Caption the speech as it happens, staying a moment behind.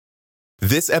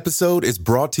This episode is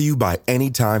brought to you by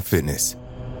Anytime Fitness.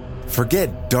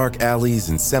 Forget dark alleys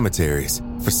and cemeteries.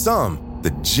 For some,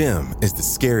 the gym is the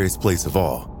scariest place of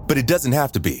all, but it doesn't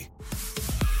have to be.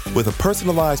 With a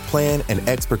personalized plan and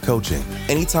expert coaching,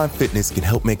 Anytime Fitness can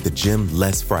help make the gym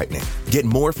less frightening. Get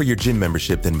more for your gym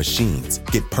membership than machines.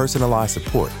 Get personalized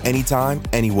support anytime,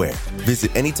 anywhere.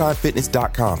 Visit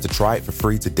AnytimeFitness.com to try it for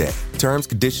free today. Terms,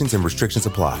 conditions, and restrictions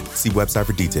apply. See website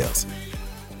for details.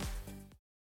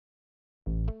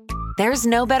 There's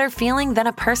no better feeling than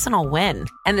a personal win,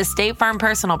 and the State Farm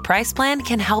Personal Price Plan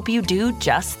can help you do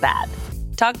just that.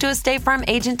 Talk to a State Farm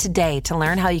agent today to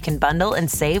learn how you can bundle and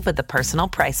save with the Personal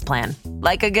Price Plan.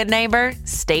 Like a good neighbor,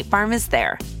 State Farm is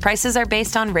there. Prices are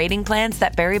based on rating plans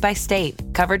that vary by state.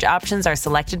 Coverage options are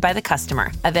selected by the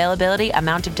customer. Availability,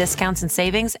 amount of discounts and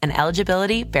savings, and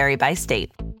eligibility vary by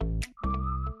state.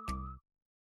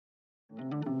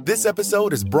 This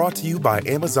episode is brought to you by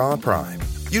Amazon Prime.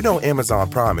 You know Amazon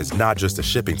Prime is not just a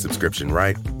shipping subscription,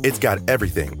 right? It's got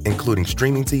everything, including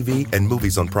streaming TV and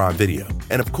movies on Prime Video.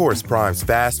 And of course, Prime's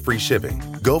fast, free shipping.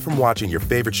 Go from watching your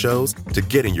favorite shows to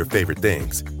getting your favorite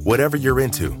things. Whatever you're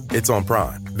into, it's on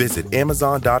Prime. Visit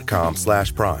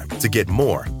Amazon.com/Prime to get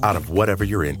more out of whatever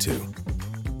you're into.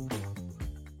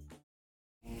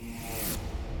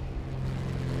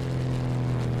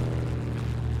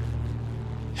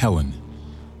 Helen,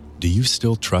 do you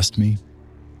still trust me?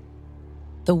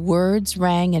 The words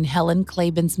rang in Helen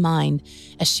Klaben's mind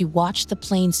as she watched the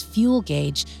plane's fuel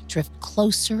gauge drift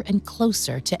closer and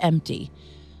closer to empty.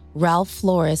 Ralph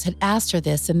Flores had asked her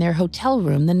this in their hotel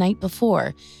room the night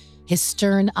before, his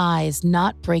stern eyes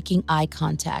not breaking eye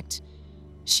contact.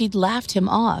 She'd laughed him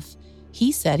off.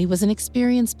 He said he was an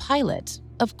experienced pilot.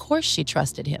 Of course she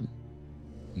trusted him.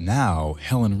 Now,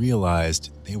 Helen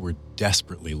realized they were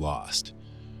desperately lost.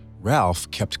 Ralph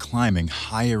kept climbing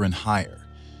higher and higher.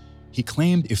 He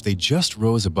claimed if they just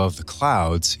rose above the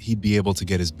clouds, he'd be able to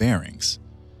get his bearings.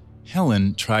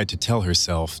 Helen tried to tell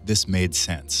herself this made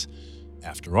sense.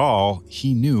 After all,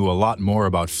 he knew a lot more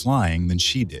about flying than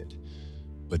she did.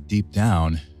 But deep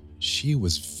down, she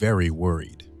was very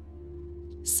worried.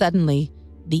 Suddenly,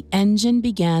 the engine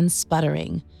began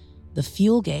sputtering. The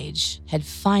fuel gauge had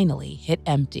finally hit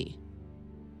empty.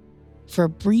 For a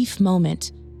brief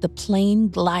moment, the plane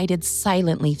glided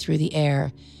silently through the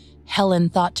air. Helen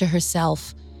thought to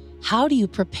herself, how do you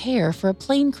prepare for a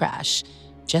plane crash?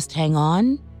 Just hang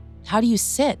on? How do you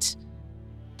sit?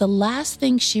 The last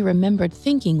thing she remembered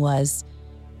thinking was,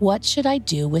 what should I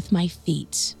do with my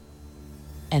feet?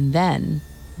 And then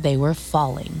they were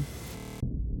falling.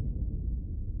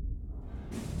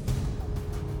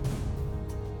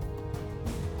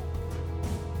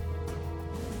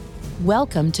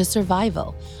 Welcome to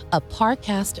Survival, a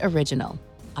Parcast original.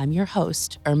 I'm your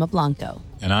host, Irma Blanco.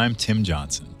 And I'm Tim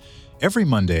Johnson. Every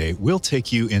Monday, we'll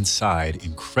take you inside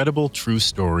incredible true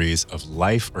stories of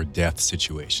life or death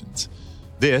situations.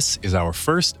 This is our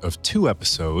first of 2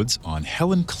 episodes on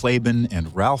Helen Klaben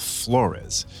and Ralph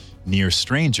Flores, near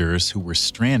strangers who were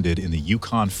stranded in the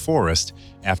Yukon forest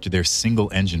after their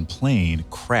single-engine plane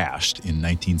crashed in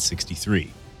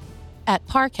 1963. At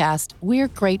Parcast, we're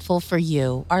grateful for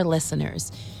you, our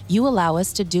listeners. You allow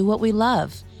us to do what we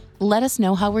love. Let us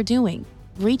know how we're doing.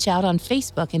 Reach out on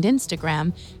Facebook and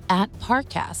Instagram at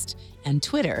Parcast and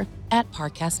Twitter at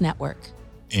Parcast Network.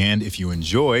 And if you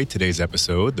enjoy today's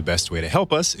episode, the best way to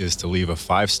help us is to leave a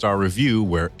 5-star review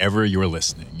wherever you're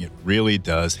listening. It really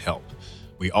does help.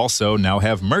 We also now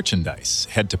have merchandise.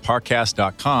 Head to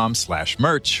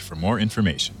parcast.com/merch for more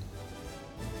information.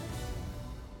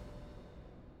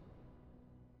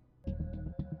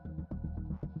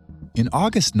 In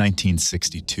August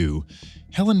 1962,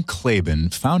 Helen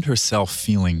Klaben found herself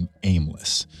feeling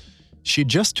aimless. She'd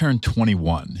just turned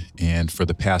 21, and for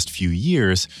the past few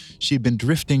years, she'd been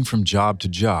drifting from job to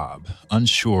job,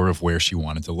 unsure of where she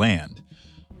wanted to land.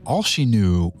 All she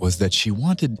knew was that she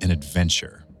wanted an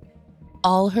adventure.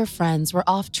 All her friends were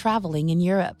off traveling in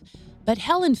Europe, but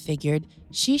Helen figured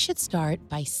she should start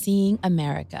by seeing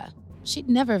America. She'd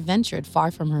never ventured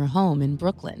far from her home in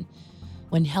Brooklyn.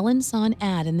 When Helen saw an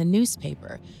ad in the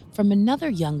newspaper from another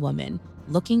young woman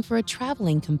looking for a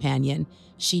traveling companion,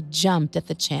 she jumped at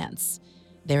the chance.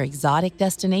 Their exotic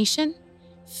destination?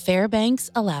 Fairbanks,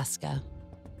 Alaska.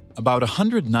 About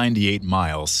 198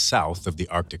 miles south of the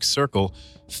Arctic Circle,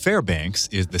 Fairbanks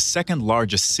is the second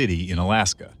largest city in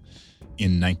Alaska.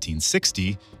 In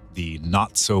 1960, the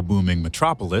not-so-booming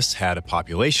metropolis had a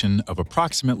population of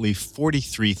approximately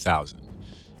 43,000.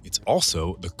 It's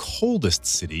also the coldest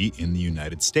city in the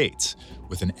United States,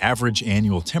 with an average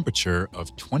annual temperature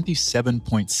of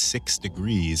 27.6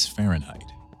 degrees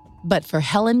Fahrenheit. But for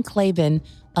Helen Klaben,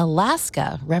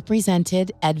 Alaska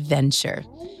represented adventure.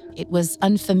 It was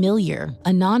unfamiliar,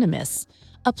 anonymous,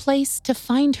 a place to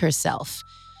find herself.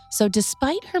 So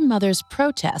despite her mother's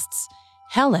protests,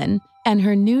 Helen and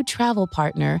her new travel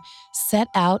partner set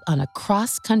out on a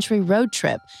cross-country road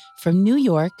trip from New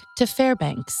York to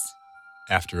Fairbanks.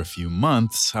 After a few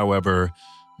months, however,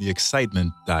 the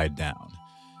excitement died down.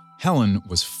 Helen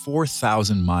was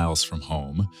 4,000 miles from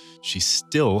home. She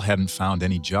still hadn't found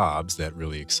any jobs that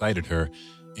really excited her,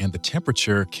 and the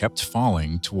temperature kept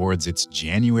falling towards its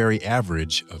January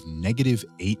average of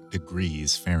 -8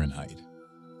 degrees Fahrenheit.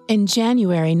 In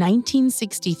January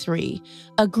 1963,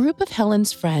 a group of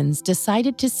Helen's friends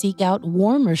decided to seek out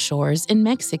warmer shores in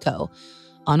Mexico.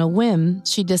 On a whim,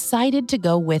 she decided to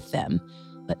go with them,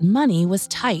 but money was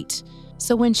tight.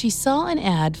 So when she saw an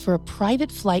ad for a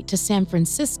private flight to San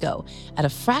Francisco at a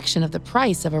fraction of the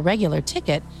price of a regular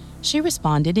ticket, she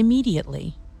responded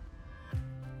immediately.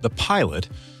 The pilot,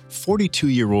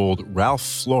 42-year-old Ralph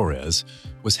Flores,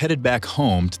 was headed back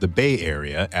home to the Bay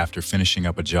Area after finishing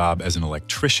up a job as an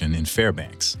electrician in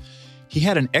Fairbanks. He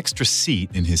had an extra seat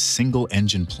in his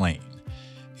single-engine plane.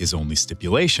 His only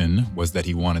stipulation was that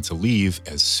he wanted to leave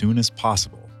as soon as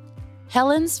possible.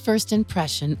 Helen's first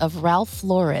impression of Ralph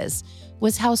Flores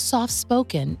was how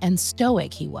soft-spoken and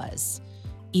stoic he was.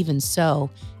 Even so,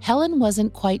 Helen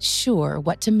wasn't quite sure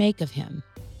what to make of him.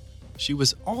 She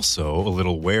was also a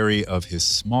little wary of his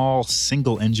small,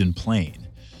 single-engine plane.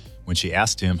 When she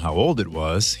asked him how old it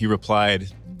was, he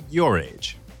replied, "Your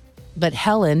age." But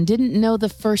Helen didn't know the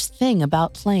first thing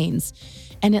about planes,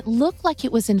 and it looked like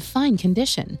it was in fine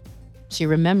condition. She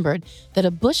remembered that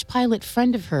a bush pilot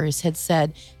friend of hers had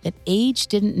said that age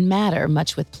didn't matter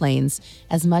much with planes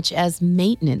as much as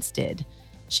maintenance did.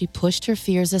 She pushed her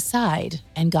fears aside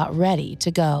and got ready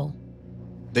to go.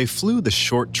 They flew the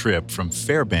short trip from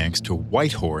Fairbanks to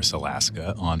Whitehorse,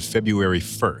 Alaska on February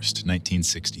 1st,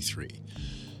 1963.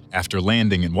 After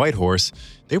landing in Whitehorse,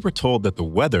 they were told that the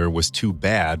weather was too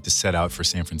bad to set out for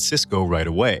San Francisco right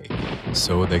away,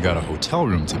 so they got a hotel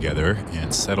room together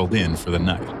and settled in for the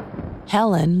night.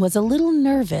 Helen was a little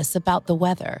nervous about the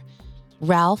weather.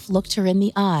 Ralph looked her in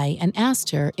the eye and asked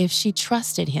her if she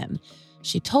trusted him.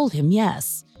 She told him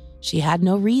yes. She had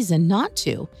no reason not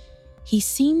to. He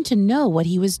seemed to know what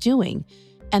he was doing,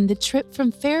 and the trip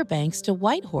from Fairbanks to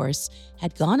Whitehorse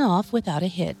had gone off without a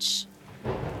hitch.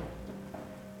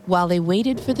 While they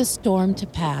waited for the storm to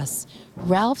pass,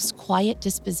 Ralph's quiet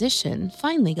disposition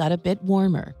finally got a bit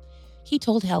warmer. He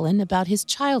told Helen about his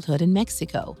childhood in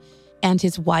Mexico and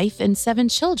his wife and 7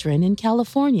 children in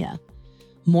California.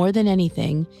 More than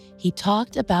anything, he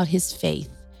talked about his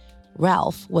faith.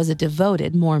 Ralph was a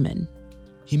devoted Mormon.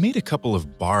 He made a couple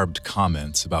of barbed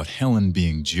comments about Helen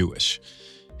being Jewish.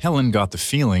 Helen got the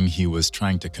feeling he was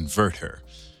trying to convert her.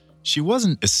 She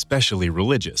wasn't especially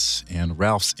religious, and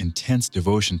Ralph's intense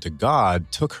devotion to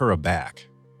God took her aback.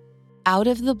 Out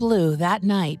of the blue that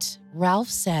night, Ralph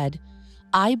said,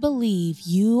 "I believe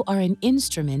you are an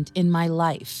instrument in my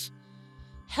life."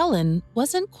 Helen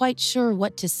wasn't quite sure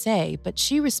what to say, but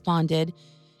she responded,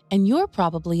 "And you're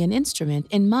probably an instrument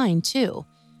in mine too."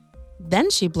 Then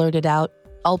she blurted out,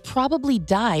 "I'll probably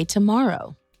die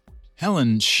tomorrow."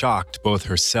 Helen shocked both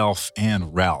herself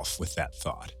and Ralph with that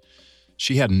thought.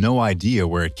 She had no idea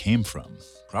where it came from,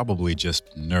 probably just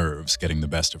nerves getting the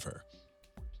best of her.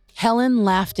 Helen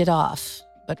laughed it off,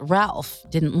 but Ralph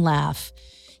didn't laugh.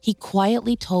 He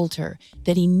quietly told her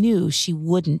that he knew she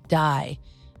wouldn't die.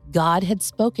 God had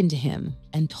spoken to him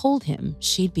and told him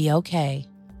she'd be okay.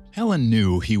 Helen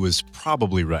knew he was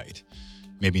probably right.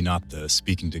 Maybe not the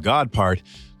speaking to God part,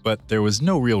 but there was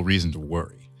no real reason to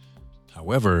worry.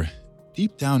 However,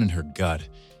 deep down in her gut,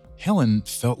 Helen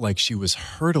felt like she was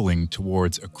hurtling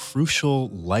towards a crucial,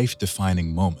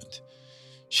 life-defining moment.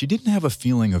 She didn't have a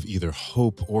feeling of either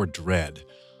hope or dread,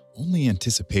 only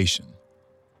anticipation.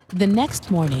 The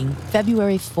next morning,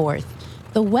 February 4th,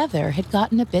 the weather had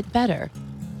gotten a bit better.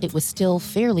 It was still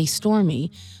fairly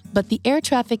stormy, but the air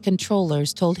traffic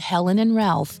controllers told Helen and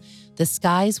Ralph the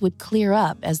skies would clear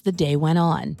up as the day went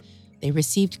on. They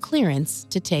received clearance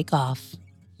to take off.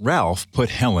 Ralph put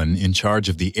Helen in charge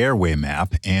of the airway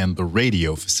map and the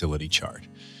radio facility chart.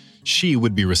 She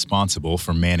would be responsible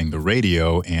for manning the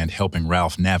radio and helping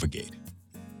Ralph navigate.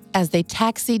 As they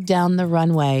taxied down the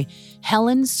runway,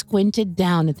 Helen squinted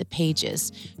down at the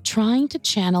pages, trying to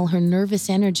channel her nervous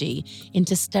energy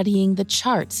into studying the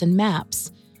charts and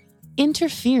maps.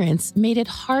 Interference made it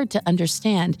hard to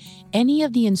understand any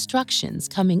of the instructions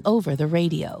coming over the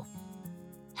radio.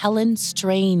 Helen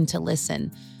strained to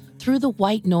listen. Through the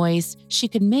white noise, she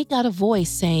could make out a voice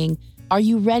saying, "Are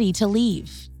you ready to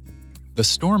leave?" The The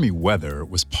stormy weather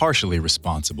was partially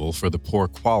responsible for the poor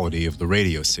quality of the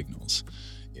radio signals.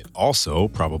 It also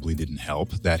probably didn't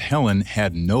help that Helen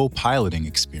had no piloting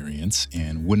experience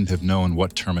and wouldn't have known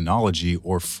what terminology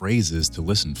or phrases to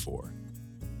listen for.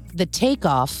 The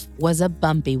takeoff was a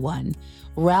bumpy one.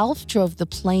 Ralph drove the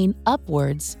plane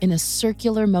upwards in a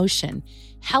circular motion.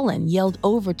 Helen yelled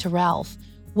over to Ralph,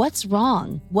 "What's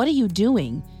wrong? What are you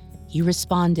doing?" He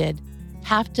responded,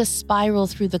 "Have to spiral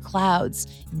through the clouds.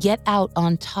 Get out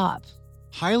on top."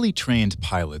 Highly trained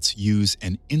pilots use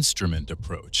an instrument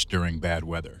approach during bad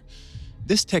weather.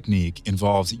 This technique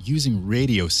involves using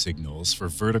radio signals for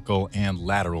vertical and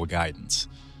lateral guidance.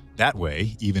 That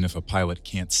way, even if a pilot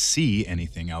can't see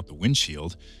anything out the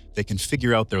windshield, they can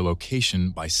figure out their location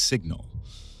by signal.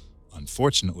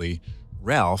 Unfortunately,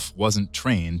 Ralph wasn't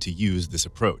trained to use this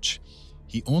approach.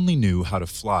 He only knew how to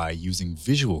fly using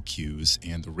visual cues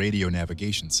and the radio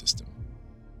navigation system.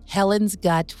 Helen's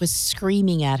gut was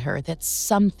screaming at her that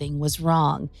something was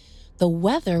wrong. The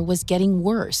weather was getting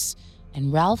worse,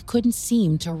 and Ralph couldn't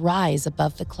seem to rise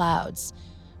above the clouds.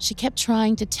 She kept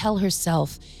trying to tell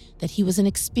herself that he was an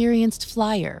experienced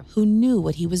flyer who knew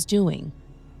what he was doing.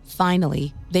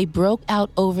 Finally, they broke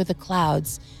out over the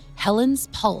clouds. Helen's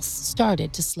pulse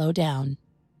started to slow down.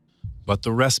 But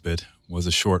the respite was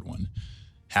a short one.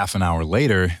 Half an hour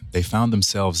later, they found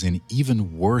themselves in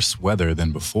even worse weather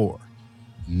than before.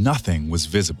 Nothing was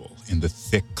visible in the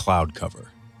thick cloud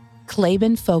cover.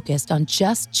 Klaben focused on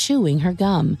just chewing her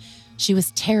gum. She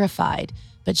was terrified,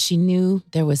 but she knew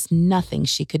there was nothing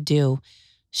she could do.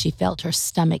 She felt her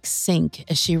stomach sink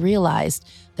as she realized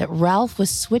that Ralph was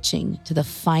switching to the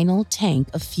final tank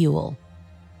of fuel.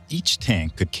 Each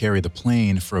tank could carry the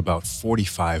plane for about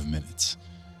 45 minutes.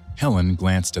 Helen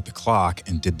glanced at the clock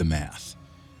and did the math.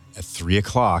 At 3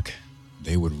 o'clock,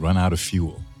 they would run out of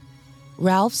fuel.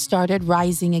 Ralph started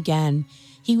rising again.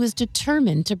 He was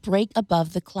determined to break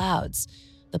above the clouds.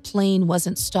 The plane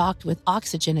wasn't stocked with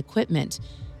oxygen equipment,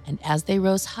 and as they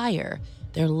rose higher,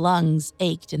 their lungs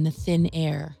ached in the thin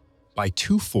air. By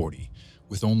 2:40,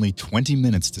 with only 20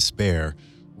 minutes to spare,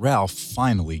 Ralph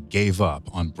finally gave up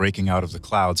on breaking out of the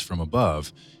clouds from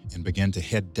above and began to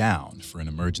head down for an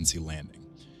emergency landing.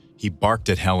 He barked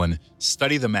at Helen,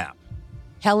 "Study the map."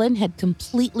 Helen had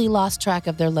completely lost track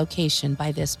of their location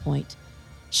by this point.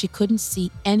 She couldn't see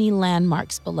any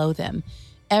landmarks below them.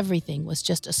 Everything was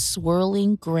just a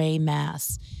swirling gray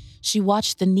mass. She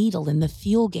watched the needle in the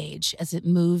fuel gauge as it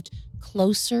moved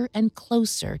closer and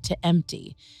closer to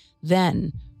empty.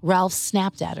 Then Ralph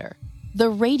snapped at her. The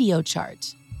radio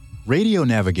chart. Radio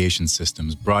navigation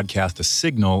systems broadcast a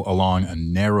signal along a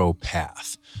narrow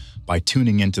path. By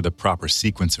tuning into the proper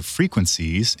sequence of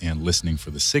frequencies and listening for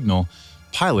the signal,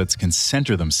 pilots can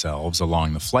center themselves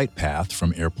along the flight path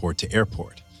from airport to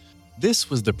airport. This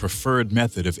was the preferred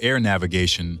method of air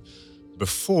navigation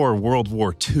before World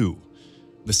War II.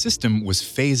 The system was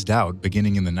phased out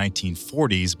beginning in the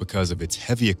 1940s because of its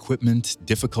heavy equipment,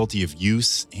 difficulty of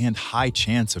use, and high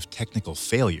chance of technical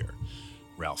failure.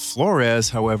 Ralph Flores,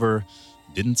 however,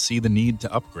 didn't see the need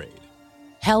to upgrade.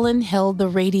 Helen held the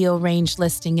radio range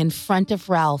listing in front of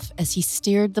Ralph as he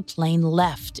steered the plane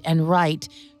left and right,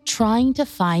 trying to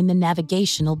find the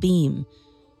navigational beam.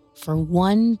 For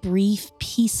one brief,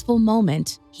 peaceful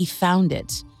moment, he found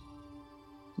it.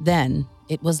 Then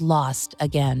it was lost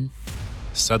again.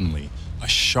 Suddenly, a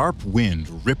sharp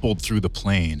wind rippled through the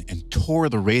plane and tore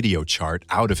the radio chart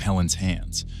out of Helen's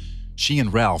hands. She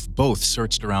and Ralph both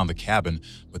searched around the cabin,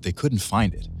 but they couldn't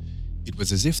find it. It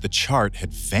was as if the chart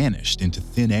had vanished into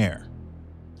thin air.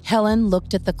 Helen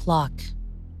looked at the clock.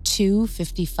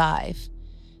 2:55.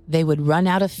 They would run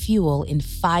out of fuel in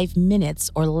 5 minutes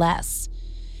or less.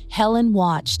 Helen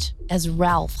watched as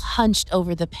Ralph hunched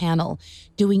over the panel,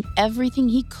 doing everything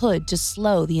he could to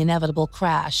slow the inevitable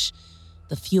crash.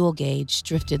 The fuel gauge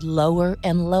drifted lower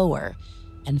and lower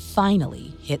and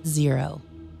finally hit 0.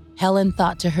 Helen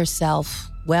thought to herself,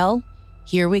 well,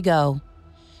 here we go.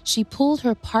 She pulled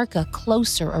her parka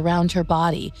closer around her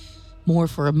body, more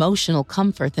for emotional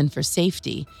comfort than for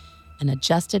safety, and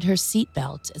adjusted her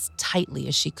seatbelt as tightly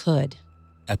as she could.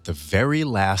 At the very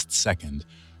last second,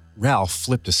 Ralph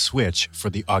flipped a switch for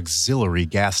the auxiliary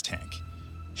gas tank.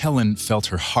 Helen felt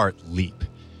her heart leap.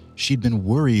 She'd been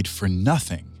worried for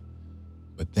nothing.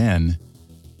 But then,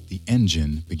 the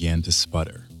engine began to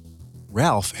sputter.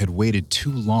 Ralph had waited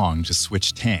too long to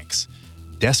switch tanks,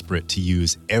 desperate to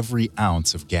use every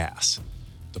ounce of gas.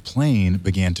 The plane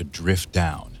began to drift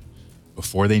down.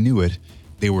 Before they knew it,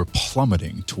 they were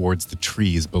plummeting towards the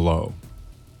trees below.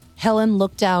 Helen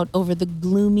looked out over the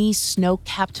gloomy,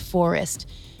 snow-capped forest.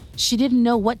 She didn't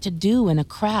know what to do in a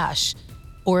crash,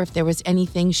 or if there was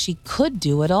anything she could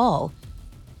do at all.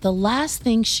 The last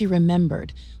thing she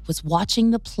remembered was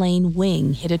watching the plane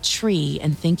wing hit a tree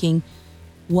and thinking,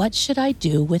 what should I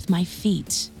do with my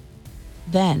feet?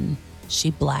 Then she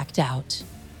blacked out.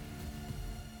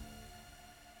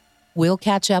 We'll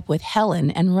catch up with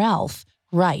Helen and Ralph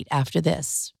right after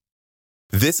this.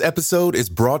 This episode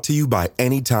is brought to you by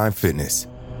Anytime Fitness.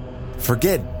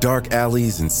 Forget dark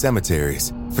alleys and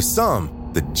cemeteries. For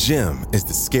some, the gym is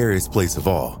the scariest place of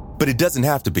all, but it doesn't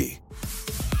have to be.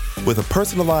 With a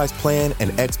personalized plan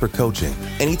and expert coaching,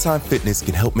 Anytime Fitness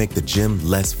can help make the gym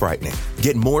less frightening.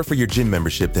 Get more for your gym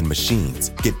membership than machines.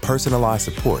 Get personalized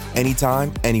support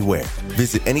anytime, anywhere.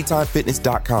 Visit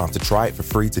AnytimeFitness.com to try it for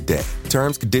free today.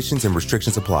 Terms, conditions, and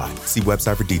restrictions apply. See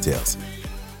website for details.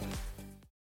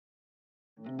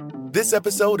 This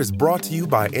episode is brought to you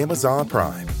by Amazon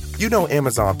Prime. You know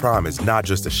Amazon Prime is not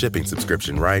just a shipping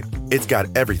subscription, right? It's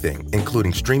got everything,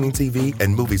 including streaming TV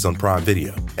and movies on Prime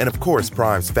Video. And of course,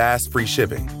 Prime's fast, free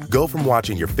shipping. Go from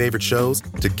watching your favorite shows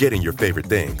to getting your favorite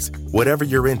things. Whatever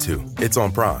you're into, it's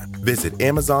on Prime. Visit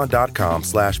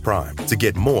Amazon.com/Prime to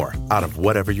get more out of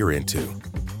whatever you're into.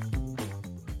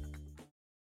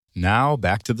 Now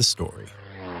back to the story.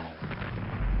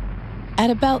 At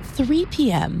about 3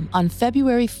 p.m. on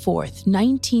February 4th,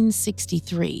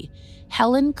 1963,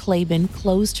 Helen Klaben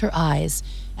closed her eyes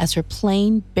as her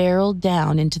plane barreled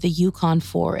down into the Yukon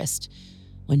forest.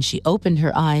 When she opened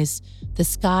her eyes, the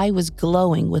sky was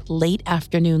glowing with late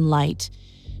afternoon light.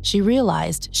 She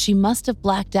realized she must have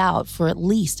blacked out for at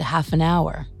least a half an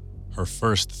hour. Her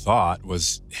first thought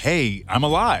was, hey, I'm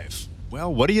alive.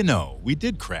 Well, what do you know? We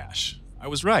did crash. I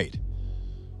was right.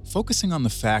 Focusing on the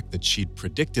fact that she'd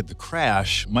predicted the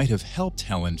crash might have helped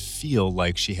Helen feel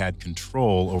like she had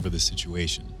control over the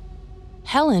situation.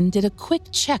 Helen did a quick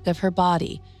check of her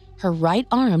body. Her right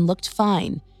arm looked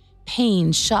fine.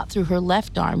 Pain shot through her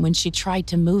left arm when she tried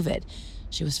to move it.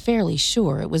 She was fairly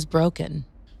sure it was broken.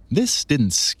 This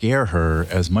didn't scare her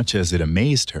as much as it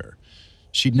amazed her.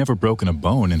 She'd never broken a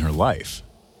bone in her life.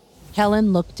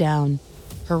 Helen looked down.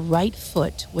 Her right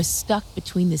foot was stuck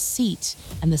between the seat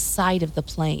and the side of the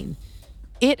plane.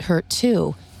 It hurt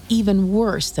too, even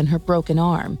worse than her broken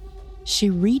arm.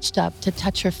 She reached up to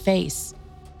touch her face.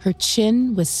 Her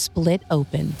chin was split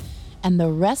open, and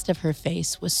the rest of her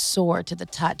face was sore to the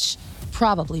touch,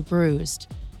 probably bruised.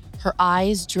 Her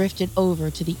eyes drifted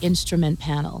over to the instrument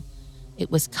panel.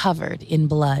 It was covered in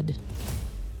blood.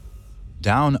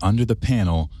 Down under the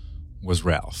panel was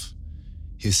Ralph.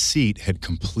 His seat had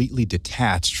completely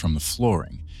detached from the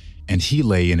flooring, and he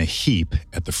lay in a heap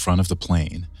at the front of the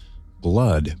plane,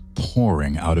 blood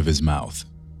pouring out of his mouth.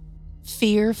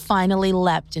 Fear finally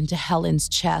leapt into Helen's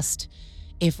chest.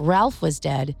 If Ralph was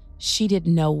dead, she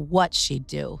didn't know what she'd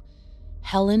do.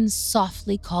 Helen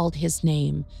softly called his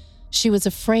name. She was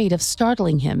afraid of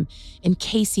startling him in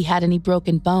case he had any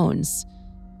broken bones,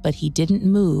 but he didn't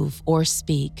move or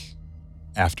speak.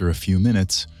 After a few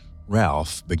minutes,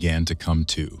 Ralph began to come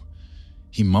to.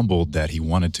 He mumbled that he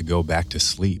wanted to go back to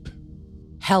sleep.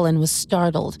 Helen was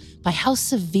startled by how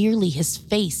severely his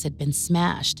face had been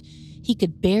smashed. He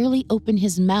could barely open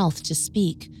his mouth to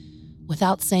speak.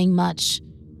 Without saying much,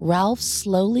 Ralph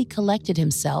slowly collected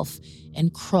himself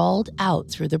and crawled out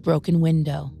through the broken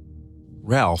window.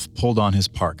 Ralph pulled on his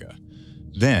parka.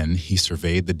 Then he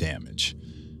surveyed the damage.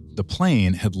 The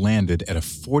plane had landed at a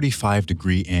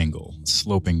 45-degree angle,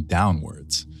 sloping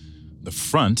downwards. The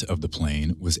front of the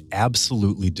plane was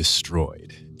absolutely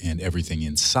destroyed, and everything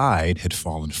inside had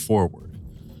fallen forward.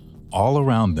 All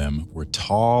around them were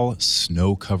tall,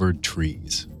 snow-covered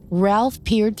trees. Ralph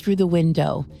peered through the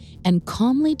window and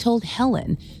calmly told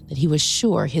Helen that he was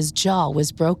sure his jaw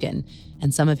was broken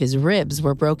and some of his ribs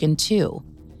were broken too.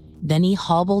 Then he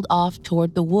hobbled off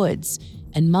toward the woods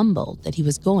and mumbled that he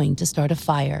was going to start a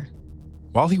fire.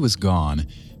 While he was gone,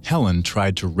 Helen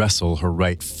tried to wrestle her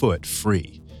right foot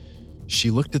free.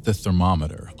 She looked at the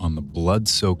thermometer on the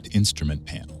blood-soaked instrument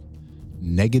panel.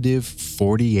 Negative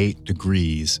 48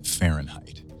 degrees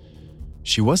Fahrenheit.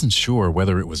 She wasn't sure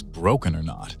whether it was broken or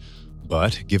not,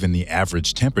 but given the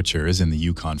average temperatures in the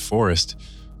Yukon forest,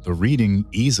 the reading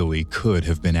easily could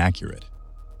have been accurate.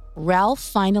 Ralph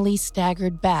finally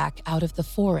staggered back out of the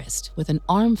forest with an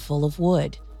armful of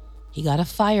wood. He got a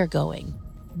fire going,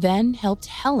 then helped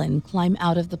Helen climb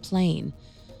out of the plane.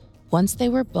 Once they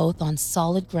were both on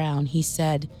solid ground, he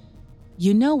said,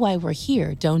 "You know why we're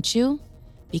here, don't you?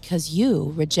 Because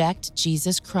you reject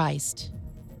Jesus Christ."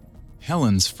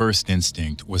 Helen's first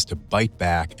instinct was to bite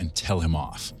back and tell him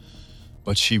off,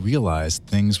 but she realized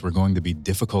things were going to be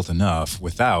difficult enough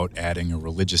without adding a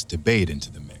religious debate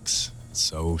into the mix,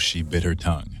 so she bit her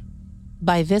tongue.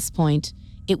 By this point,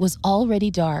 it was already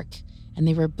dark, and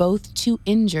they were both too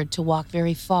injured to walk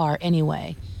very far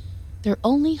anyway. Their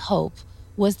only hope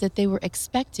was that they were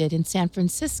expected in San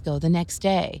Francisco the next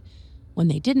day. When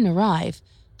they didn't arrive,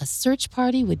 a search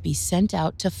party would be sent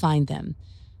out to find them.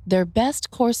 Their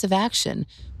best course of action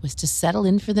was to settle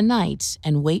in for the night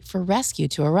and wait for rescue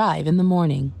to arrive in the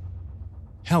morning.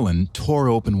 Helen tore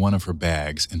open one of her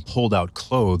bags and pulled out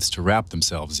clothes to wrap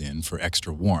themselves in for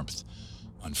extra warmth.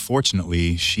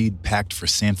 Unfortunately, she'd packed for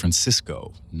San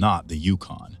Francisco, not the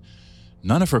Yukon.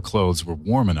 None of her clothes were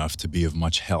warm enough to be of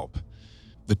much help.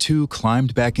 The two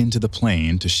climbed back into the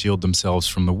plane to shield themselves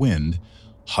from the wind,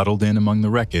 huddled in among the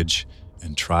wreckage,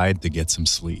 and tried to get some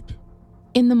sleep.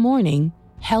 In the morning,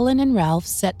 Helen and Ralph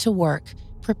set to work,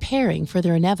 preparing for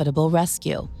their inevitable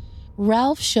rescue.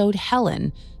 Ralph showed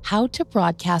Helen how to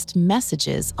broadcast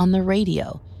messages on the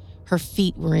radio. Her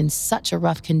feet were in such a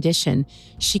rough condition,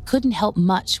 she couldn't help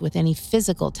much with any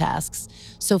physical tasks,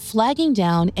 so flagging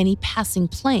down any passing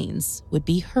planes would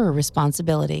be her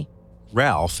responsibility.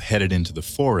 Ralph headed into the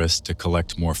forest to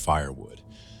collect more firewood.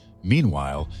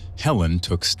 Meanwhile, Helen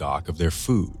took stock of their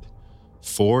food.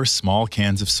 4 small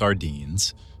cans of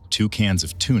sardines, 2 cans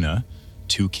of tuna,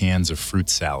 2 cans of fruit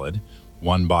salad,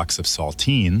 1 box of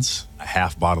saltines, a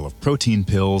half bottle of protein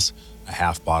pills, a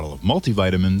half bottle of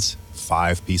multivitamins,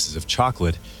 5 pieces of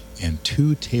chocolate, and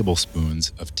 2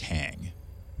 tablespoons of Tang.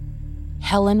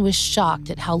 Helen was shocked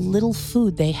at how little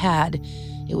food they had.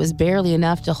 It was barely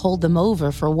enough to hold them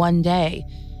over for one day.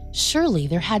 Surely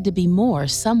there had to be more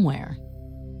somewhere.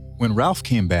 When Ralph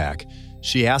came back,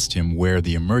 she asked him where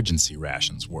the emergency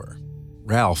rations were.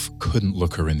 Ralph couldn't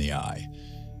look her in the eye.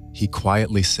 He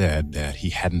quietly said that he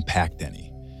hadn't packed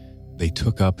any. They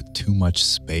took up too much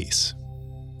space.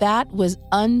 That was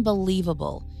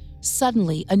unbelievable.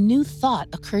 Suddenly, a new thought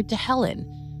occurred to Helen.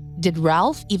 Did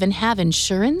Ralph even have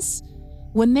insurance?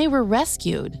 When they were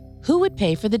rescued, who would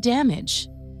pay for the damage?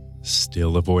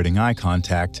 Still avoiding eye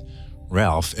contact,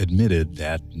 Ralph admitted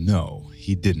that no,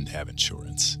 he didn't have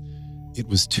insurance. It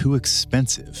was too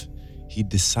expensive. He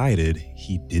decided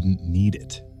he didn't need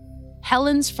it.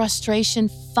 Helen's frustration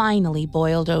finally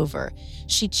boiled over.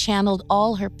 She channeled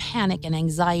all her panic and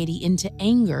anxiety into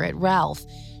anger at Ralph.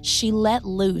 She let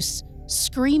loose,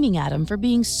 screaming at him for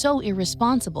being so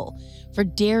irresponsible, for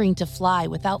daring to fly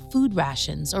without food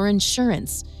rations or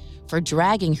insurance, for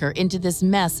dragging her into this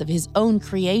mess of his own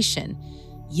creation.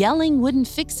 Yelling wouldn't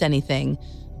fix anything,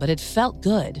 but it felt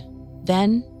good.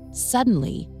 Then,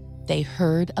 suddenly, they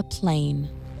heard a plane.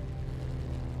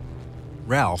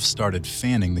 Ralph started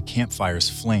fanning the campfire's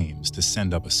flames to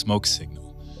send up a smoke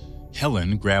signal.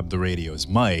 Helen grabbed the radio's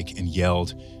mic and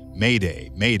yelled,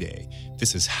 "Mayday, Mayday,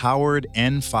 this is Howard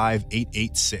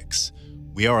N5886.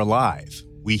 We are alive.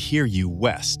 We hear you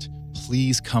west.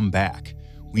 Please come back.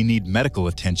 We need medical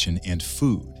attention and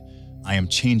food. I am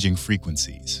changing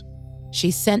frequencies."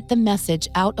 She sent the message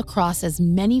out across as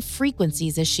many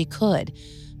frequencies as she could,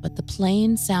 but the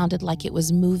plane sounded like it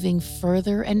was moving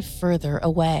further and further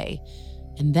away.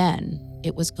 And then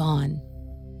it was gone.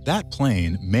 That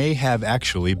plane may have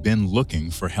actually been looking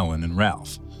for Helen and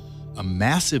Ralph. A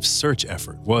massive search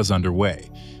effort was underway,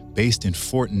 based in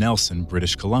Fort Nelson,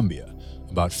 British Columbia,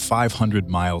 about 500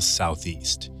 miles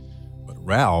southeast. But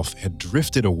Ralph had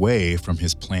drifted away from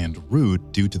his planned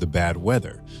route due to the bad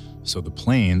weather, so the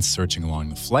planes searching along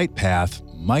the flight path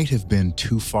might have been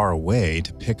too far away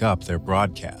to pick up their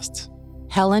broadcasts.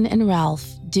 Helen and Ralph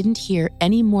didn't hear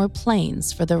any more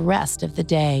planes for the rest of the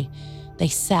day. They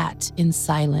sat in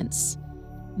silence.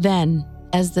 Then,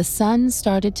 as the sun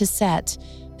started to set,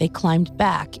 they climbed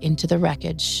back into the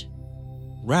wreckage.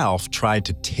 Ralph tried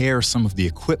to tear some of the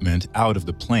equipment out of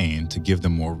the plane to give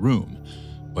them more room,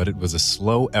 but it was a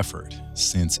slow effort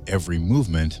since every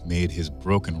movement made his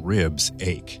broken ribs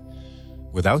ache.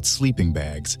 Without sleeping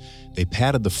bags, they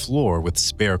padded the floor with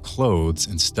spare clothes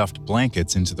and stuffed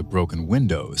blankets into the broken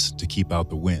windows to keep out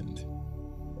the wind.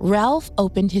 Ralph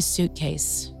opened his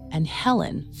suitcase, and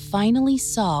Helen finally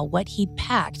saw what he'd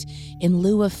packed in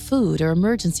lieu of food or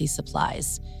emergency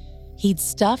supplies. He'd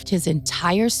stuffed his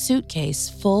entire suitcase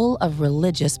full of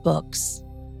religious books.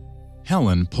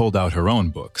 Helen pulled out her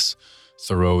own books,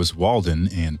 Thoreau's Walden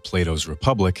and Plato's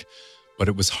Republic, but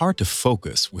it was hard to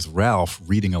focus with Ralph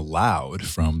reading aloud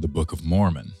from the Book of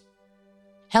Mormon.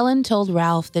 Helen told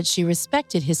Ralph that she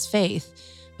respected his faith,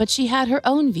 but she had her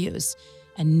own views,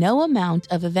 and no amount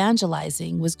of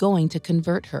evangelizing was going to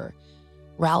convert her.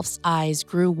 Ralph's eyes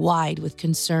grew wide with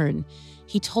concern.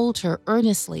 He told her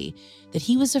earnestly that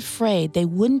he was afraid they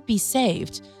wouldn't be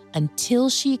saved until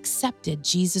she accepted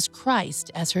Jesus Christ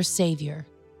as her Savior.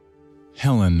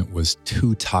 Helen was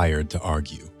too tired to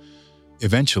argue.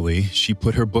 Eventually, she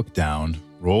put her book down,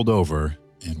 rolled over,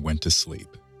 and went to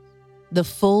sleep. The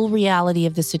full reality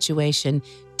of the situation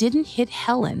didn't hit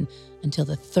Helen until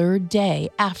the third day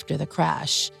after the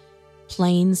crash.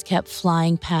 Planes kept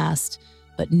flying past,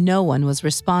 but no one was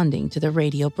responding to the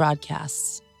radio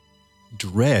broadcasts.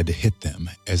 Dread hit them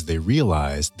as they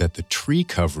realized that the tree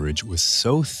coverage was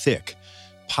so thick,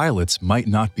 pilots might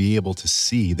not be able to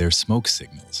see their smoke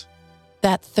signals.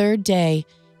 That third day,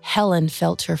 Helen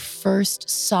felt her first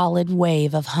solid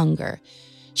wave of hunger.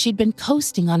 She'd been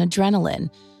coasting on adrenaline,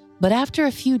 but after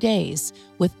a few days,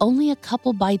 with only a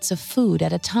couple bites of food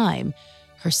at a time,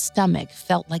 her stomach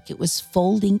felt like it was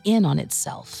folding in on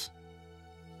itself.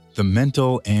 The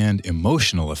mental and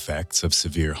emotional effects of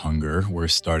severe hunger were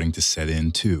starting to set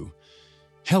in too.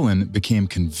 Helen became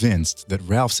convinced that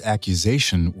Ralph's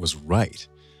accusation was right.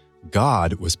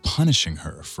 God was punishing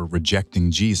her for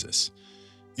rejecting Jesus.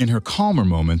 In her calmer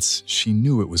moments, she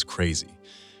knew it was crazy.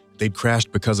 They'd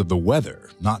crashed because of the weather,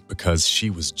 not because she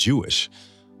was Jewish.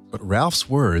 But Ralph's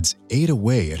words ate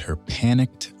away at her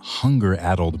panicked,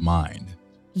 hunger-addled mind.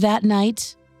 That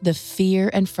night, the fear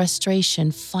and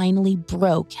frustration finally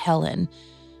broke Helen.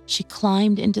 She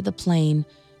climbed into the plane,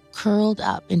 curled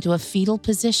up into a fetal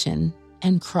position,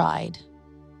 and cried.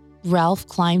 Ralph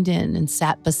climbed in and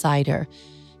sat beside her.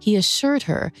 He assured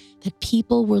her that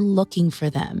people were looking for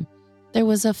them. There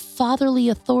was a fatherly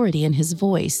authority in his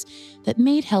voice that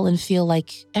made Helen feel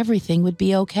like everything would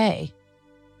be okay.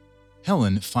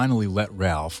 Helen finally let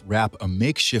Ralph wrap a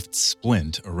makeshift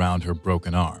splint around her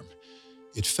broken arm.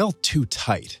 It felt too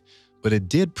tight, but it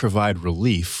did provide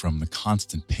relief from the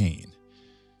constant pain.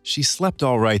 She slept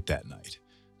all right that night,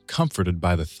 comforted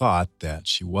by the thought that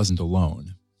she wasn't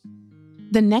alone.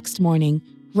 The next morning,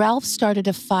 Ralph started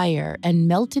a fire and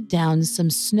melted down some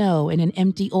snow in an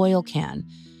empty oil can.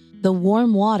 The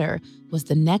warm water was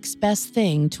the next best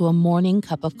thing to a morning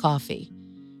cup of coffee.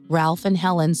 Ralph and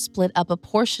Helen split up a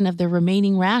portion of their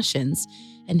remaining rations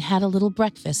and had a little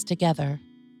breakfast together.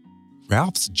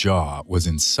 Ralph's jaw was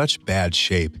in such bad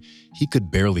shape he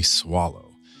could barely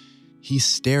swallow. He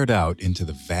stared out into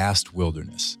the vast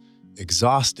wilderness,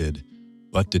 exhausted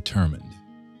but determined.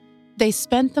 They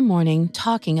spent the morning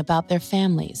talking about their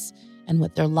families and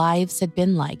what their lives had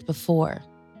been like before.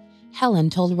 Helen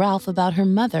told Ralph about her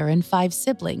mother and 5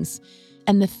 siblings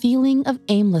and the feeling of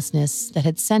aimlessness that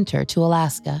had sent her to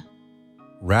Alaska.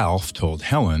 Ralph told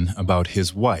Helen about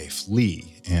his wife,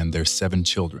 Lee, and their 7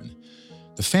 children.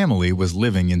 The family was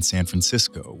living in San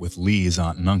Francisco with Lee's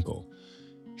aunt and uncle.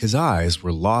 His eyes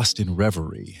were lost in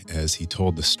reverie as he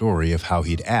told the story of how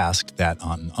he'd asked that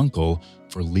aunt and uncle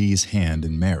for Lee's hand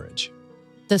in marriage.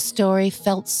 The story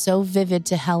felt so vivid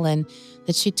to Helen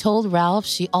that she told Ralph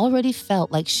she already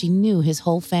felt like she knew his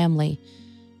whole family.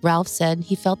 Ralph said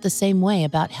he felt the same way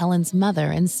about Helen's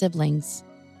mother and siblings.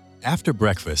 After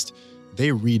breakfast,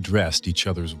 they redressed each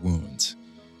other's wounds.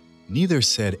 Neither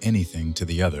said anything to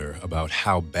the other about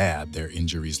how bad their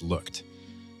injuries looked.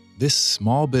 This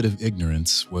small bit of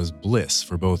ignorance was bliss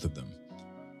for both of them.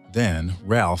 Then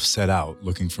Ralph set out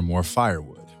looking for more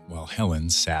firewood while Helen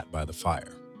sat by the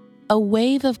fire. A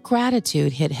wave of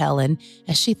gratitude hit Helen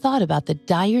as she thought about the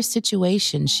dire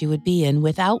situation she would be in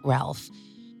without Ralph.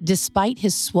 Despite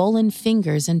his swollen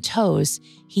fingers and toes,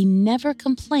 he never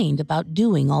complained about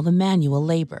doing all the manual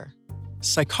labor.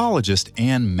 Psychologist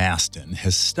Ann Maston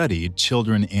has studied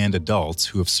children and adults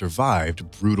who have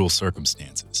survived brutal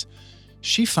circumstances.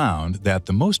 She found that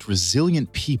the most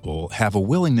resilient people have a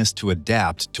willingness to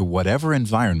adapt to whatever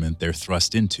environment they're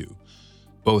thrust into.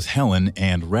 Both Helen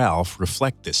and Ralph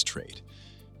reflect this trait.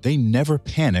 They never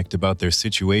panicked about their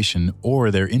situation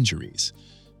or their injuries.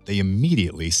 They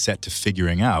immediately set to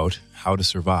figuring out how to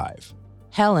survive.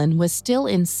 Helen was still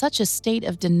in such a state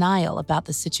of denial about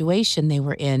the situation they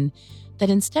were in that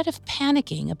instead of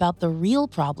panicking about the real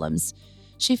problems,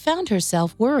 she found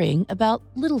herself worrying about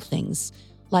little things,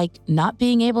 like not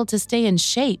being able to stay in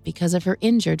shape because of her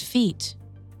injured feet.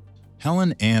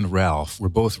 Helen and Ralph were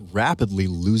both rapidly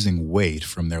losing weight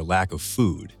from their lack of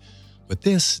food, but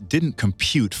this didn't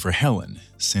compute for Helen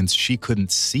since she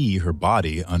couldn't see her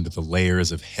body under the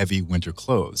layers of heavy winter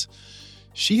clothes.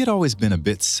 She had always been a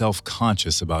bit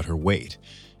self-conscious about her weight,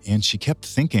 and she kept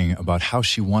thinking about how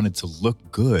she wanted to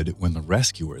look good when the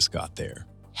rescuers got there.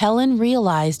 Helen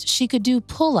realized she could do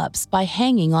pull-ups by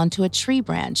hanging onto a tree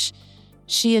branch.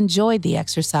 She enjoyed the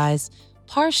exercise,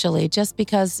 partially just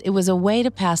because it was a way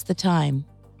to pass the time.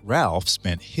 Ralph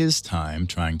spent his time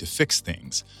trying to fix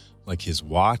things, like his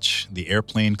watch, the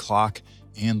airplane clock,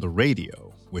 and the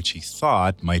radio, which he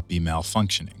thought might be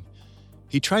malfunctioning.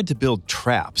 He tried to build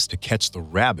traps to catch the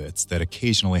rabbits that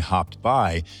occasionally hopped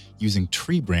by using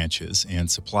tree branches and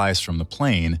supplies from the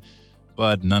plane,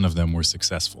 but none of them were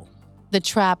successful. The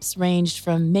traps ranged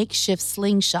from makeshift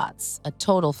slingshots, a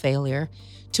total failure,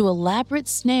 to elaborate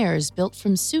snares built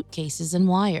from suitcases and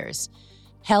wires.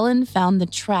 Helen found the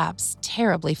traps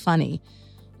terribly funny.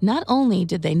 Not only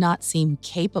did they not seem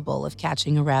capable of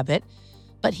catching a rabbit,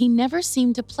 but he never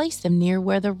seemed to place them near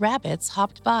where the rabbits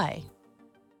hopped by.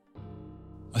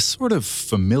 A sort of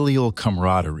familial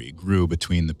camaraderie grew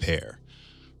between the pair.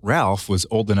 Ralph was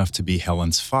old enough to be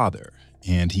Helen's father,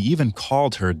 and he even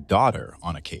called her daughter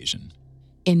on occasion.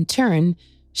 In turn,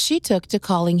 she took to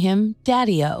calling him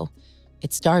Daddy-O.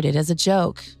 It started as a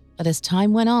joke, but as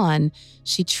time went on,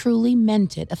 she truly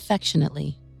meant it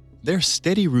affectionately. Their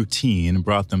steady routine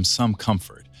brought them some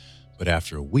comfort, but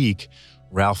after a week,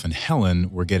 Ralph and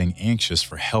Helen were getting anxious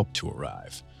for help to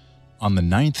arrive. On the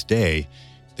 9th day,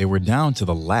 they were down to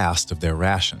the last of their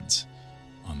rations.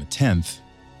 On the 10th,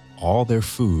 all their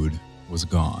food was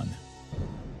gone.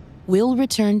 We'll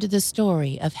return to the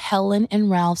story of Helen and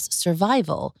Ralph's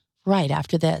survival right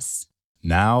after this.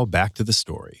 Now back to the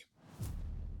story.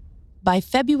 By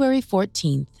February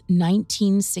 14th,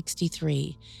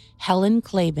 1963, Helen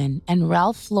Klaben and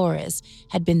Ralph Flores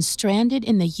had been stranded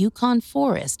in the Yukon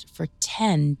forest for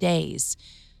 10 days.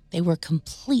 They were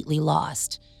completely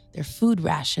lost. Their food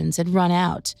rations had run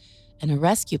out, and a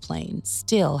rescue plane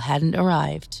still hadn't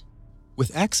arrived.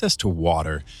 With access to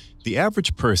water, the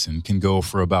average person can go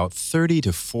for about 30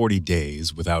 to 40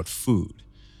 days without food.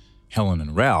 Helen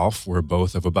and Ralph were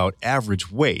both of about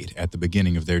average weight at the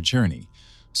beginning of their journey,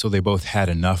 so they both had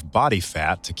enough body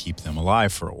fat to keep them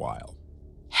alive for a while.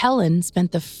 Helen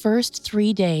spent the first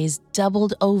 3 days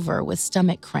doubled over with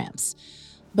stomach cramps,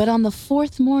 but on the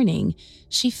 4th morning,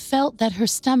 she felt that her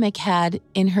stomach had,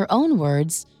 in her own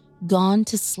words, gone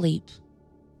to sleep.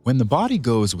 When the body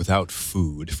goes without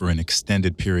food for an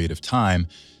extended period of time,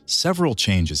 several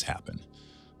changes happen.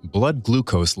 Blood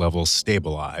glucose levels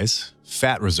stabilize,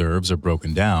 fat reserves are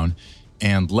broken down,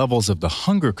 and levels of the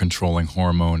hunger-controlling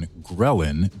hormone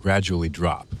ghrelin gradually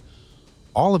drop.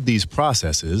 All of these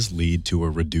processes lead to a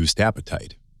reduced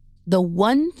appetite. The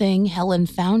one thing Helen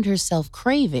found herself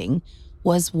craving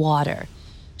was water.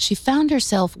 She found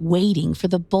herself waiting for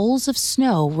the bowls of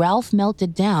snow Ralph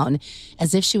melted down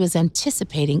as if she was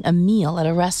anticipating a meal at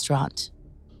a restaurant.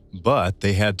 But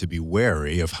they had to be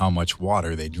wary of how much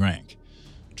water they drank.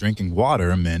 Drinking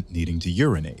water meant needing to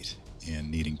urinate,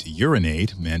 and needing to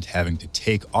urinate meant having to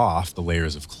take off the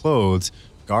layers of clothes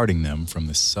guarding them from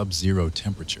the sub-zero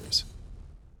temperatures.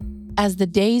 As the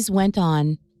days went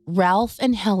on, Ralph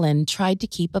and Helen tried to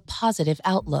keep a positive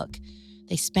outlook.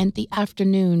 They spent the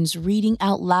afternoons reading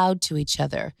out loud to each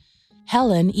other.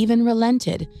 Helen even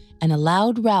relented and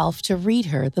allowed Ralph to read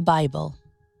her the Bible.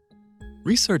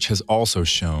 Research has also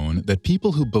shown that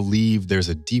people who believe there's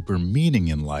a deeper meaning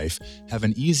in life have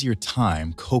an easier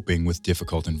time coping with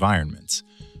difficult environments.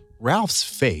 Ralph's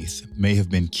faith may have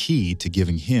been key to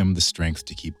giving him the strength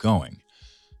to keep going.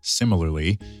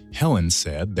 Similarly, Helen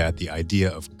said that the idea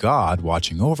of God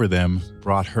watching over them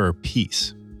brought her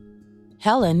peace.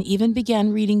 Helen even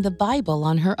began reading the Bible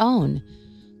on her own,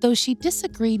 though she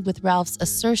disagreed with Ralph's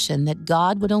assertion that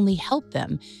God would only help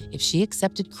them if she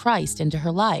accepted Christ into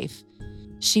her life.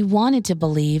 She wanted to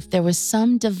believe there was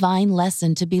some divine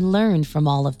lesson to be learned from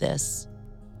all of this.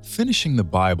 Finishing the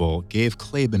Bible gave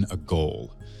Klaben a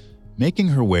goal. Making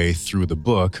her way through the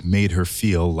book made her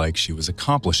feel like she was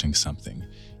accomplishing something,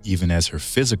 even as her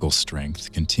physical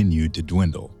strength continued to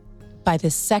dwindle. By the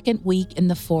 2nd week in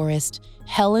the forest,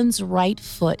 Helen's right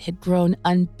foot had grown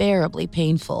unbearably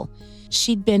painful.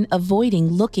 She'd been avoiding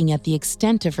looking at the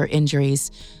extent of her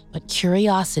injuries, but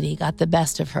curiosity got the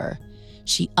best of her.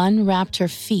 She unwrapped her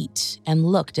feet and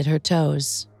looked at her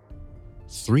toes.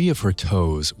 3 of her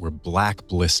toes were black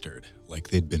blistered, like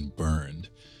they'd been burned.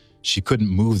 She couldn't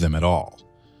move them at all.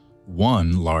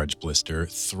 One large blister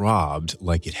throbbed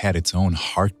like it had its own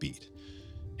heartbeat.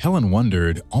 Helen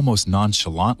wondered, almost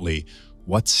nonchalantly,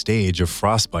 what stage of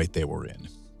frostbite they were in.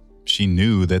 She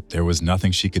knew that there was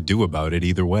nothing she could do about it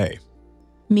either way.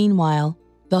 Meanwhile,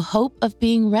 the hope of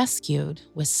being rescued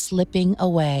was slipping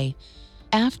away.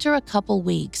 After a couple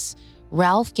weeks,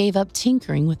 Ralph gave up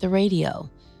tinkering with the radio.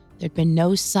 There'd been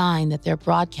no sign that their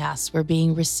broadcasts were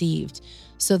being received,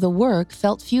 so the work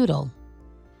felt futile.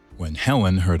 When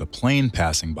Helen heard a plane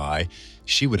passing by,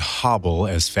 she would hobble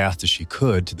as fast as she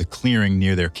could to the clearing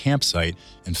near their campsite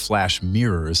and flash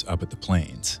mirrors up at the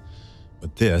planes.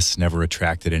 But this never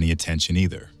attracted any attention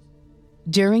either.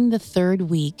 During the 3rd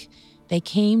week, they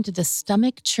came to the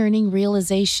stomach-churning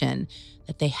realization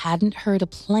that they hadn't heard a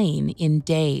plane in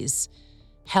days.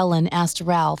 Helen asked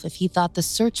Ralph if he thought the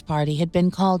search party had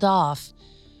been called off.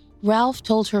 Ralph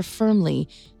told her firmly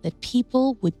that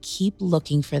people would keep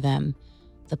looking for them.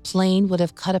 the plane would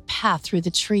have cut a path through the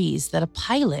trees that a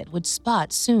pilot would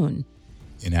spot soon.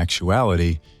 In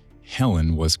actuality,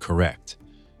 Helen was correct.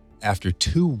 After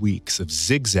 2 weeks of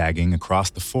zigzagging across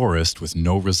the forest with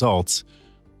no results,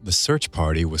 the search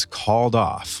party was called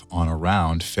off on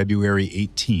around February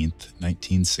 18,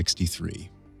 1963.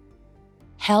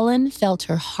 Helen felt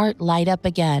her heart light up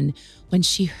again when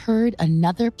she heard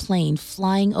another plane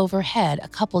flying overhead a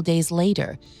couple days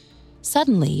later.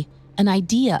 Suddenly, an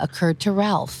idea occurred to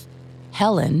Ralph.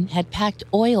 Helen had packed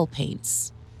oil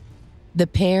paints. The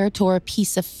pair tore a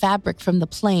piece of fabric from the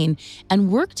plane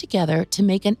and worked together to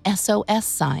make an SOS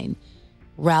sign.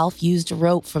 Ralph used a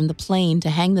rope from the plane to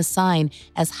hang the sign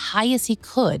as high as he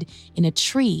could in a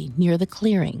tree near the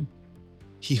clearing.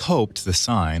 He hoped the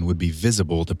sign would be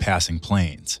visible to passing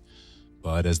planes.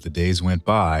 But as the days went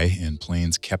by and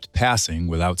planes kept passing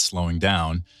without slowing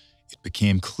down, it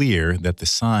became clear that the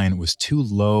sign was too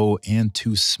low and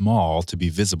too small to be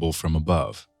visible from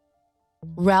above.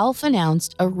 Ralph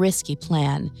announced a risky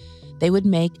plan. They would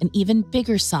make an even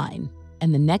bigger sign,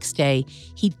 and the next day,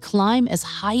 he'd climb as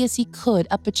high as he could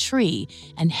up a tree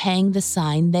and hang the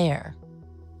sign there.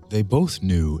 They both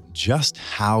knew just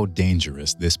how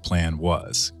dangerous this plan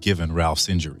was, given Ralph's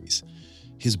injuries.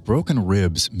 His broken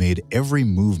ribs made every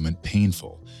movement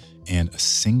painful, and a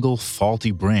single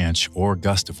faulty branch or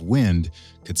gust of wind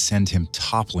could send him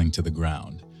toppling to the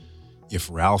ground. If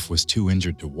Ralph was too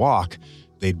injured to walk,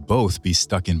 they'd both be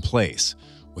stuck in place,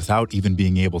 without even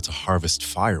being able to harvest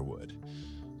firewood.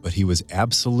 But he was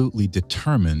absolutely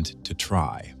determined to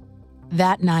try.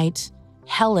 That night,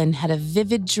 Helen had a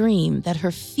vivid dream that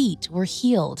her feet were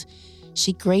healed.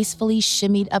 She gracefully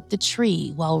shimmied up the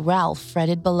tree while Ralph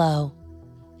fretted below.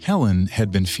 Helen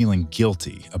had been feeling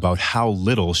guilty about how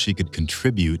little she could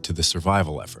contribute to the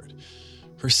survival effort.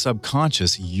 Her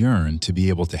subconscious yearned to be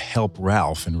able to help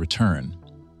Ralph in return.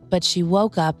 But she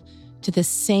woke up to the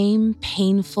same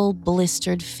painful,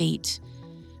 blistered feet.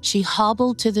 She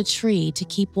hobbled to the tree to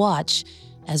keep watch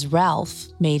as Ralph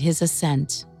made his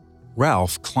ascent.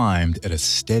 Ralph climbed at a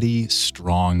steady,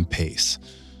 strong pace.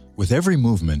 With every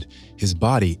movement, his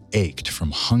body ached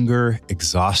from hunger,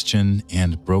 exhaustion,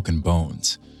 and broken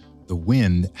bones. The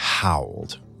wind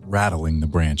howled, rattling the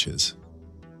branches.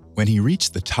 When he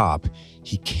reached the top,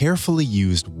 he carefully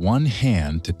used one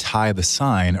hand to tie the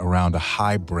sign around a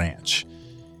high branch.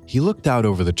 He looked out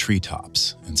over the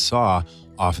treetops and saw,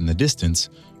 off in the distance,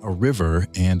 a river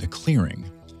and a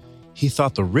clearing. He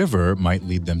thought the river might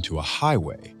lead them to a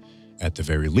highway. At the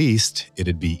very least,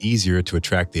 it'd be easier to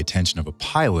attract the attention of a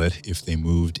pilot if they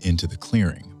moved into the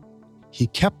clearing. He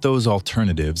kept those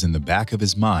alternatives in the back of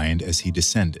his mind as he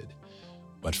descended.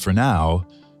 But for now,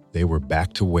 they were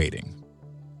back to waiting.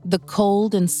 The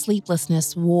cold and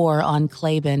sleeplessness wore on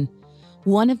Klaben.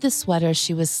 One of the sweaters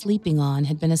she was sleeping on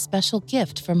had been a special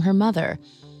gift from her mother,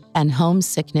 and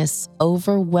homesickness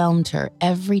overwhelmed her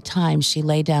every time she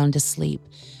lay down to sleep.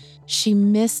 She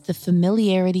missed the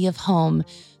familiarity of home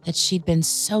that she'd been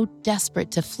so desperate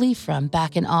to flee from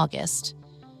back in August.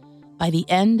 By the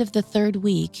end of the 3rd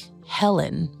week,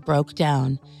 Helen broke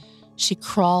down. She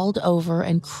crawled over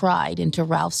and cried into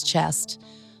Ralph's chest.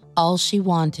 All she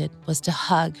wanted was to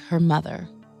hug her mother.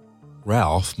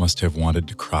 Ralph must have wanted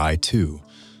to cry too,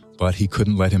 but he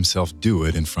couldn't let himself do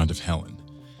it in front of Helen.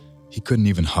 He couldn't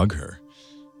even hug her.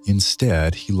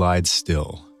 Instead, he lied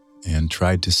still and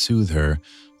tried to soothe her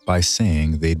by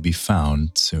saying they'd be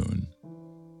found soon.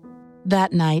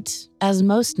 That night, as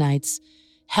most nights,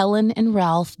 Helen and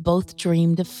Ralph both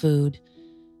dreamed of food.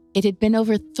 It had been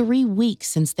over 3 weeks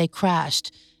since they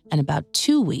crashed, and about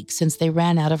 2 weeks since they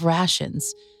ran out of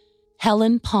rations.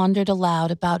 Helen pondered aloud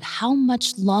about how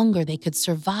much longer they could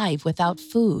survive without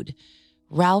food.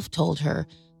 Ralph told her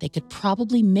they could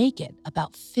probably make it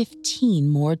about 15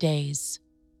 more days.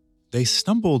 They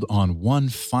stumbled on one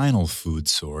final food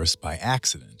source by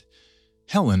accident.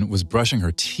 Helen was brushing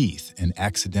her teeth and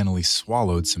accidentally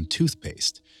swallowed some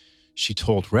toothpaste. She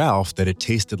told Ralph that it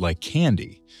tasted like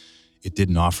candy. It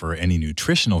didn't offer any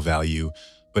nutritional value,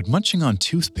 but munching on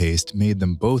toothpaste made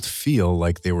them both feel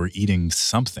like they were eating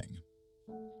something.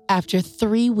 After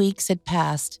 3 weeks had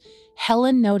passed,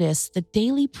 Helen noticed the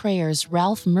daily prayers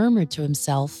Ralph murmured to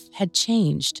himself had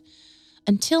changed.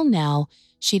 Until now,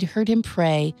 she'd heard him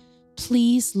pray,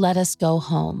 "Please let us go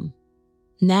home."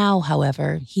 Now,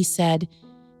 however, he said,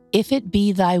 "If it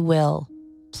be thy will,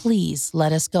 please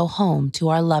let us go home to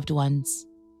our loved ones."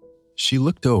 She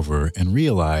looked over and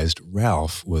realized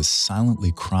Ralph was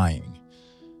silently crying.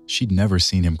 She'd never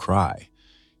seen him cry.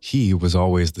 He was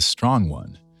always the strong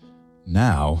one.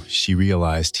 Now she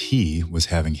realized he was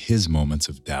having his moments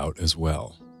of doubt as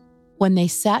well. When they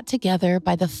sat together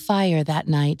by the fire that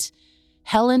night,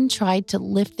 Helen tried to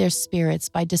lift their spirits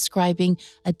by describing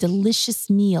a delicious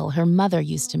meal her mother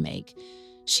used to make.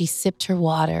 She sipped her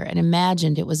water and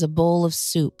imagined it was a bowl of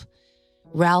soup.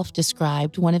 Ralph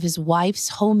described one of his wife's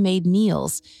homemade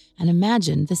meals and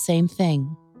imagined the same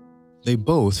thing. They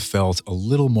both felt a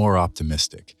little more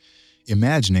optimistic.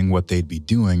 Imagining what they'd be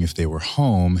doing if they were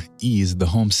home eased the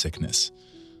homesickness.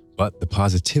 But the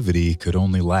positivity could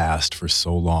only last for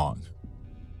so long.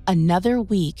 Another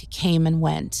week came and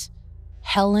went.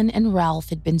 Helen and Ralph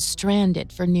had been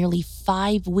stranded for nearly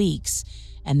 5 weeks,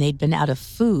 and they'd been out of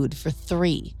food for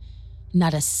 3.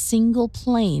 Not a single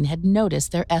plane had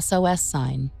noticed their SOS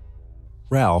sign.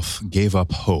 Ralph gave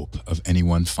up hope of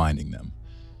anyone finding them.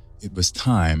 It was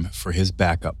time for his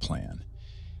backup plan.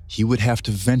 He would have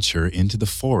to venture into the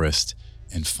forest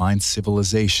and find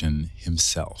civilization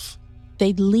himself.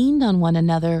 They'd leaned on one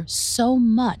another so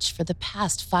much for the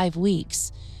past 5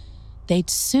 weeks. They'd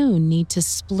soon need to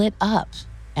split up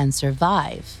and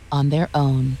survive on their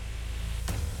own.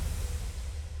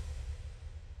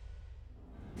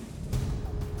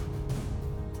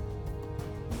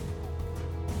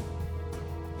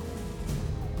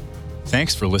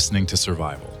 Thanks for listening to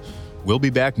Survival. We'll be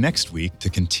back next week to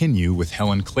continue with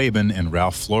Helen Klaben and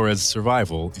Ralph Flores'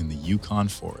 survival in the Yukon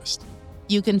forest.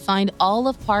 You can find all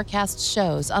of Parcast's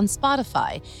shows on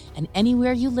Spotify and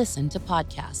anywhere you listen to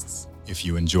podcasts. If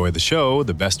you enjoy the show,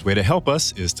 the best way to help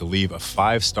us is to leave a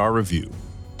 5-star review.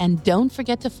 And don't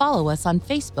forget to follow us on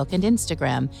Facebook and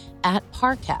Instagram at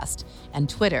Parcast and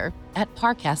Twitter at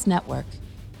Parcast Network.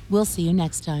 We'll see you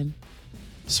next time.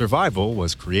 Survival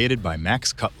was created by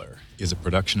Max Cutler, is a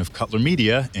production of Cutler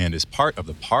Media, and is part of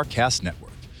the Parcast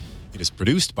Network. It is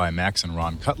produced by Max and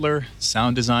Ron Cutler,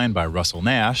 sound design by Russell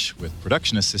Nash, with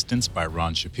production assistance by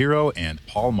Ron Shapiro and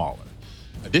Paul Mahler.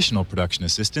 Additional production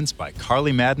assistance by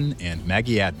Carly Madden and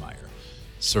Maggie Admire.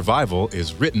 Survival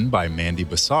is written by Mandy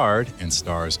Bassard and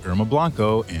stars Irma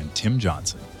Blanco and Tim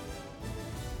Johnson.